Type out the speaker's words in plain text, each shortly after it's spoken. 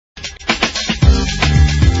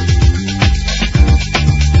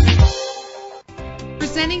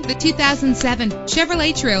Introducing the 2007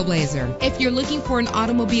 Chevrolet TrailBlazer. If you're looking for an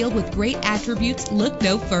automobile with great attributes, look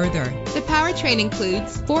no further. The powertrain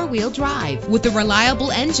includes four-wheel drive with a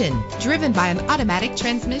reliable engine driven by an automatic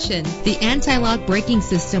transmission. The anti-lock braking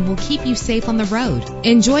system will keep you safe on the road.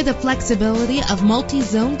 Enjoy the flexibility of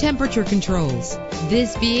multi-zone temperature controls.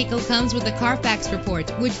 This vehicle comes with a Carfax report,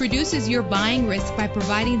 which reduces your buying risk by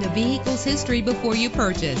providing the vehicle's history before you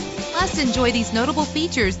purchase. Plus, enjoy these notable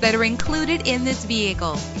features that are included in this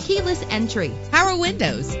vehicle: Keyless entry, power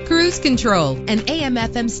windows, cruise control, an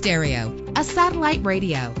AM/FM stereo, a satellite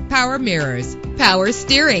radio, power mirrors, power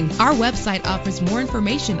steering. Our website offers more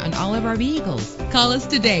information on all of our vehicles. Call us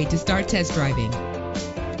today to start test driving.